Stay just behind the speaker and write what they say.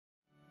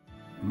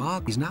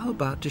Marc is now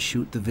about to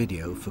shoot the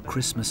video for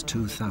Christmas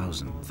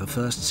 2000, the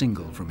first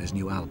single from his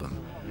new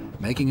album,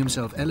 making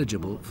himself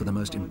eligible for the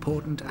most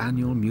important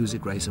annual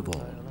music race of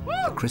all,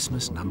 the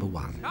Christmas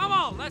 #1. Come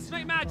on, let's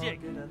make magic!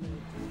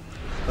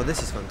 Oh,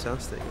 this is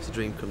fantastic. It's a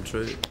dream come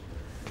true.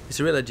 It's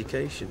a real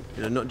education,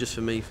 you know, not just for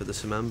me, for the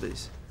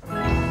Samambis.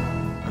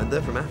 And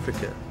they're from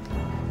Africa.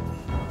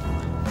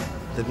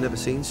 They've never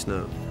seen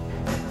snow.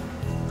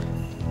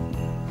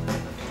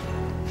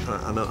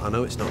 I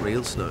know it's not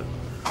real snow,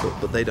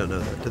 but they don't know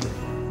that, do they?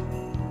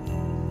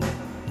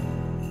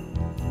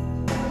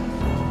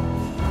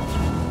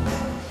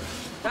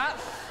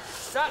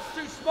 That's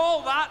too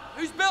small, that!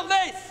 Who's built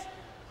this?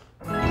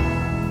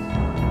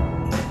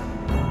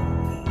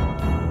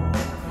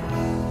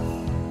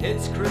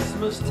 It's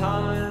Christmas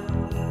time,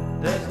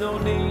 there's no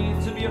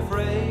need to be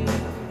afraid,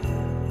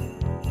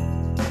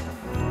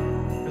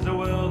 'cause the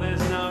world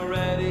is now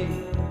ready,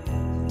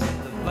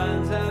 the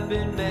plans have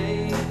been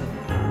made.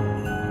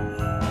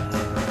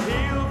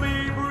 He'll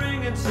be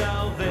bringing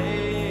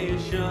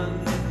salvation,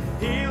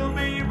 he'll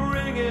be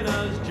bringing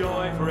us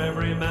joy for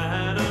every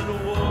man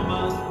and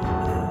woman,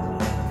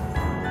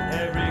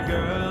 every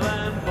girl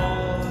and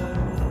boy.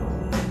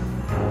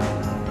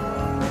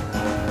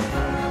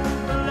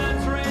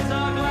 Let's raise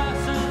our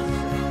glasses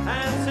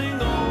and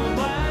sing Old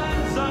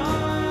Lang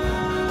Syne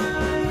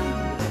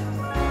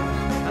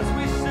as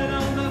we sit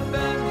on the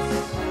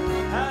fence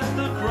at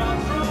the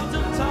crossroads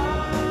of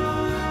time.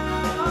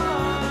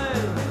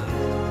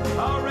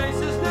 Our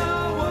race is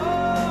now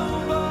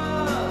over,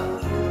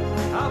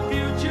 our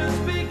future's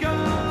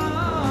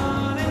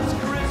begun. It's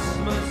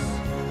Christmas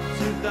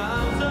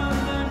 2000,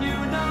 the new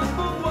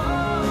 #1.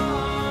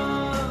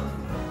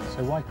 So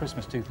why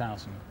Christmas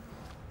 2000?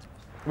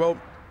 Well,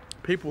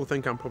 people will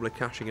think I'm probably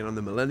cashing in on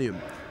the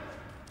millennium.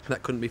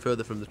 That couldn't be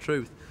further from the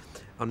truth.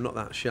 I'm not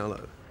that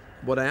shallow.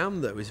 What I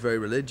am, though, is very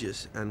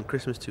religious, and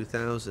Christmas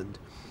 2000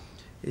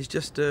 is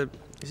just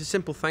it's a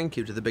simple thank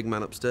you to the big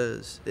man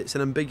upstairs. It's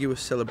an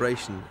ambiguous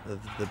celebration of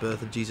the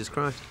birth of Jesus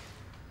Christ.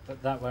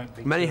 But that won't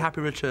be... Many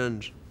happy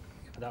returns.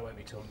 But that won't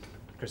be till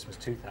Christmas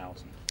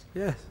 2000.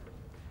 Yes.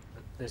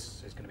 But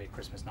this is going to be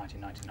Christmas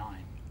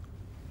 1999.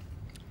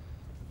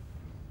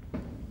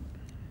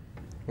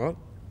 What?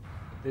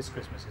 This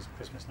Christmas is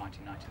Christmas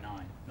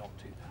 1999, not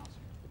 2000.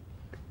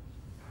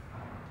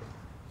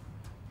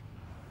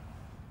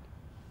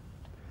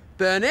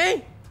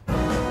 Bernie?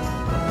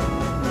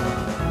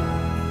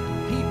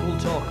 People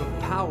talk of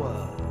power,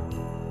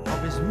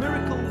 of his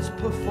miracles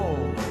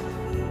performed,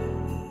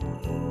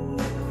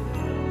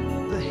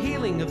 the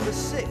healing of the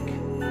sick,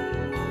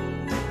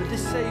 the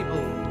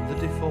disabled, the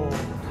deformed.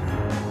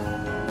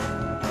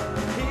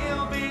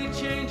 He'll be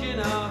changing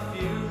our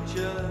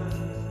future,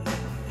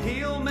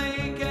 he'll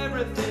make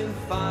everything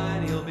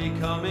fine, he'll be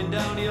coming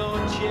down your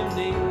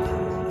chimney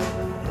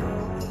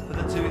for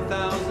the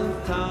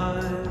 2000th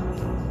time.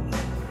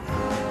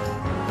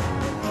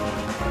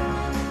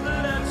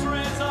 Let's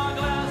raise our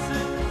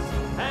glasses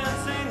and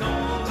sing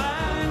Old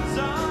Lang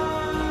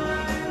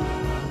Syne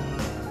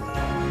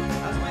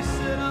as we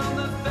sit on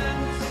the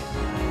fence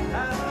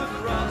at the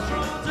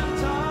crossroads of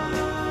time.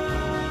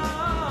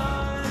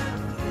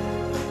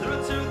 There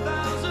are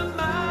 2,000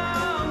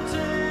 mountains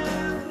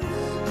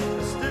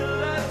still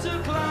left to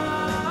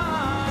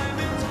climb.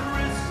 It's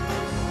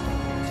Christmas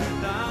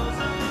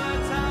 2000,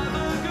 let's have a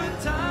good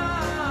time.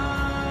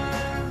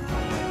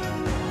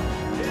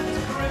 It's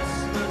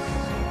Christmas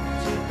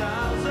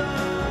 2000,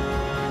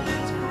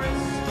 it's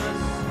Christmas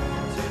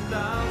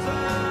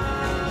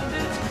 2000,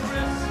 it's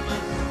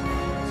Christmas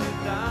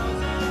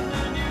 2000,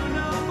 the new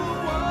 #1.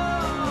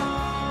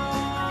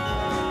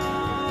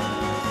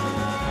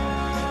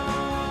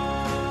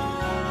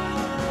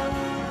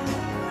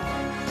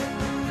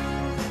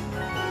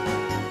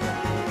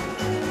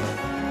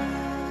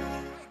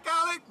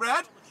 Garlic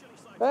bread?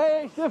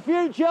 Hey, it's the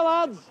future,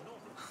 lads.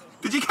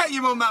 Did you get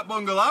your mum that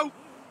bungalow?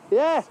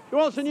 Yeah, you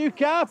want some new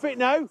carpet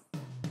now?